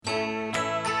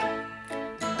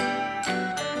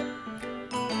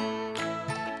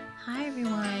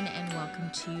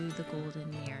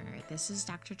This is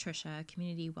Dr. Trisha,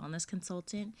 community wellness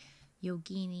consultant,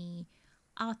 yogini,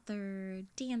 author,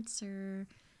 dancer,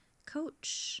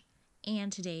 coach,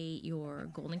 and today your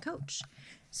golden coach.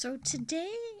 So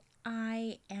today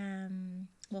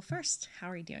first,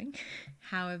 how are you doing?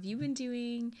 How have you been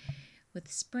doing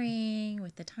with spring,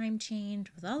 with the time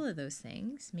change, with all of those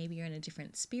things? Maybe you're in a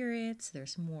different spirit.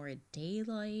 There's more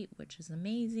daylight, which is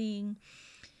amazing.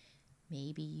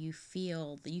 Maybe you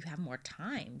feel that you have more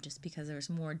time just because there's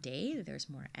more day, there's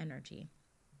more energy.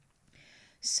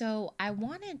 So I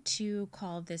wanted to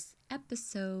call this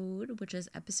episode, which is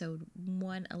episode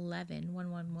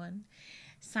 111,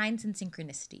 Signs and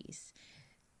Synchronicities.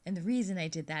 And the reason I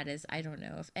did that is I don't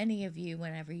know if any of you,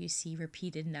 whenever you see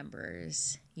repeated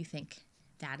numbers, you think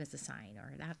that is a sign,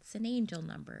 or that's an angel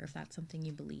number, if that's something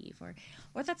you believe, or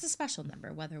that's a special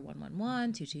number, whether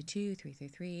 111, 222,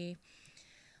 333.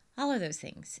 All of those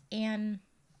things. And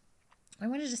I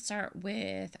wanted to start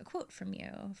with a quote from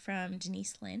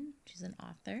Denise Linn. She's an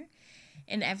author.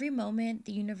 In every moment,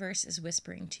 the universe is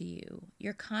whispering to you.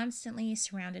 You're constantly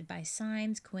surrounded by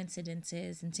signs,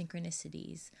 coincidences, and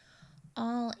synchronicities,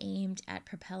 all aimed at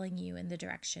propelling you in the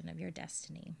direction of your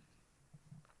destiny.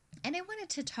 And I wanted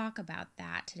to talk about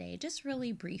that today, just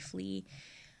really briefly.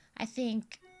 I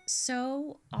think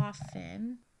so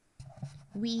often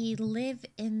we live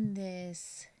in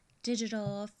this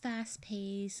digital,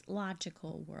 fast-paced,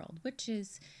 logical world, which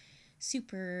is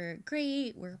super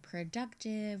great. We're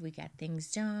productive, we get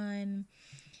things done,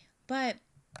 but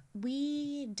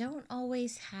we don't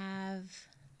always have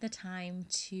the time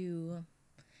to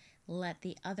let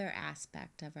the other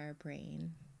aspect of our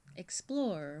brain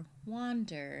explore,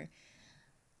 wander,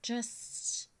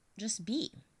 just be.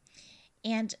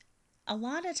 And a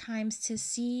lot of times to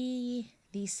see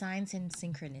these signs and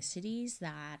synchronicities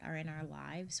that are in our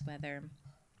lives, whether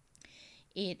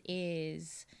it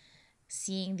is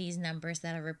seeing these numbers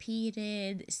that are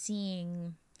repeated,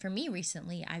 for me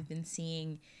recently, I've been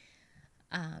seeing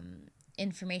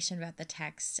information about the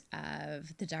text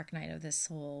of The Dark Night of the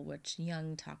Soul, which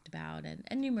Jung talked about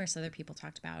and numerous other people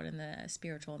talked about in the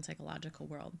spiritual and psychological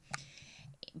world.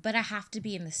 But I have to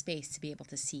be in the space to be able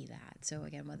to see that. So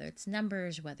again, whether it's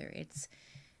numbers, whether it's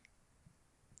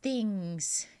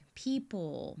things,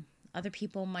 people, other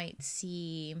people might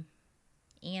see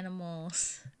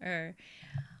animals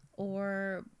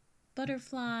or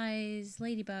butterflies,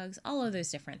 ladybugs, all of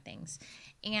those different things.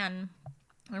 And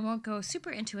I won't go super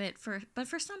into it, but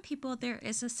for some people, there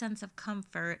is a sense of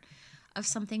comfort of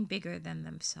something bigger than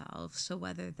themselves. So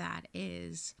whether that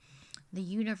is the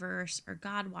universe or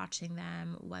God watching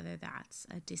them, whether that's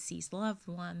a deceased loved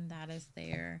one that is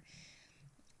their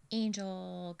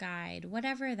angel, guide,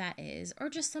 whatever that is, or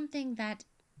just something that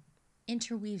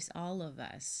interweaves all of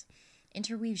us,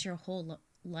 interweaves your whole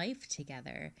life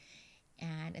together,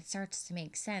 and it starts to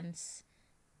make sense.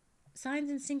 Signs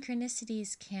and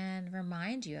synchronicities can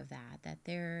remind you of that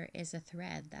there is a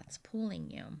thread that's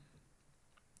pulling you,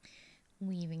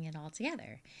 weaving it all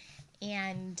together.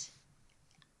 And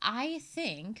I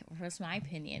think, or it's my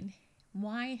opinion,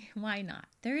 why not?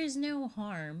 There is no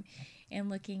harm in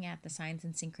looking at the signs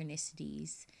and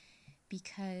synchronicities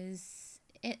because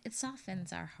it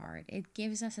softens our heart. It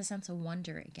gives us a sense of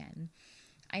wonder again.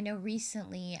 I know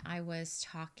recently I was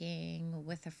talking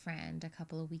with a friend a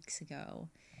couple of weeks ago,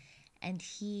 and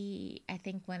I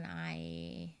think when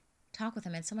I talk with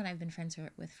him, and someone I've been friends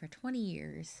with for 20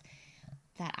 years,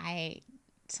 that I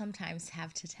sometimes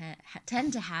have to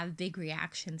tend to have big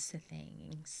reactions to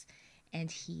things. And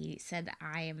he said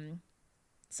I am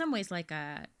some ways like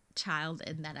a child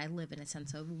in that I live in a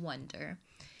sense of wonder,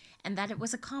 and that it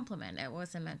was a compliment. It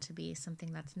wasn't meant to be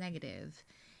something that's negative.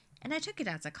 And I took it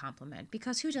as a compliment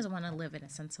because who doesn't want to live in a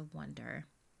sense of wonder?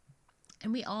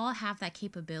 And we all have that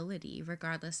capability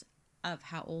regardless of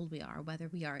how old we are, whether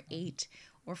we are 8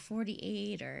 or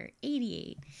 48 or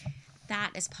 88.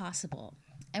 That is possible.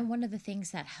 And one of the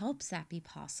things that helps that be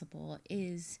possible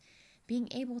is being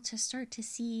able to start to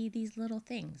see these little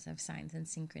things of signs and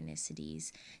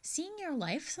synchronicities, seeing your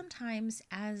life sometimes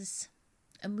as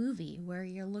a movie where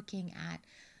you're looking at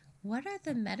what are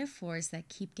the metaphors that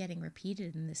keep getting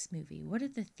repeated in this movie? What are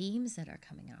the themes that are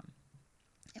coming on?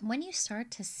 And when you start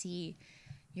to see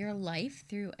your life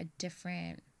through a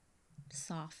different,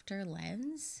 softer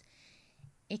lens,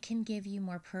 it can give you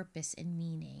more purpose and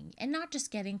meaning, and not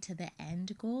just getting to the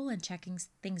end goal and checking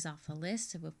things off a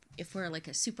list. If we're like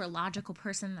a super logical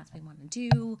person, that's what we want to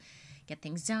do, get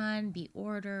things done, be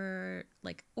orderly,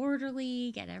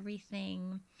 get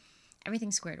everything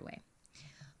squared away.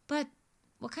 But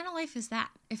what kind of life is that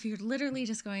if you're literally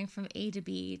just going from A to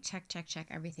B, check,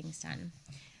 everything's done?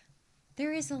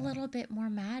 There is a little bit more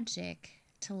magic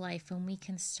to life, when we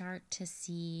can start to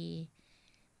see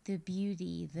the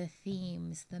beauty, the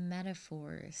themes, the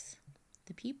metaphors,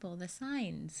 the people, the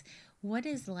signs. What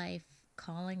is life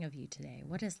calling of you today?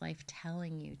 What is life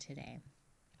telling you today?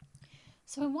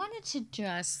 So I wanted to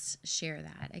just share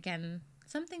that. Again,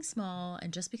 something small,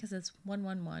 and just because it's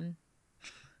 111,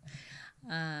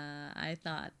 I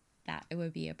thought that it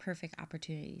would be a perfect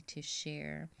opportunity to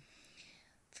share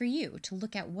for you, to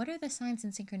look at what are the signs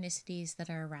and synchronicities that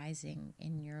are arising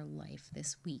in your life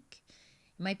this week.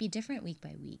 It might be different week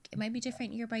by week. It might be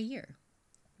different year by year.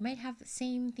 You might have the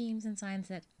same themes and signs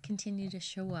that continue to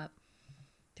show up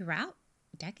throughout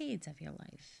decades of your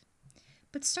life.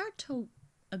 But start to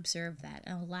observe that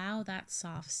and allow that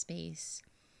soft space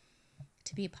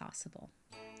to be possible.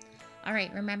 All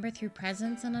right, remember, through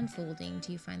presence and unfolding,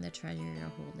 do you find the treasure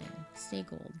you're holding? Stay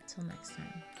gold. Till next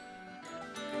time.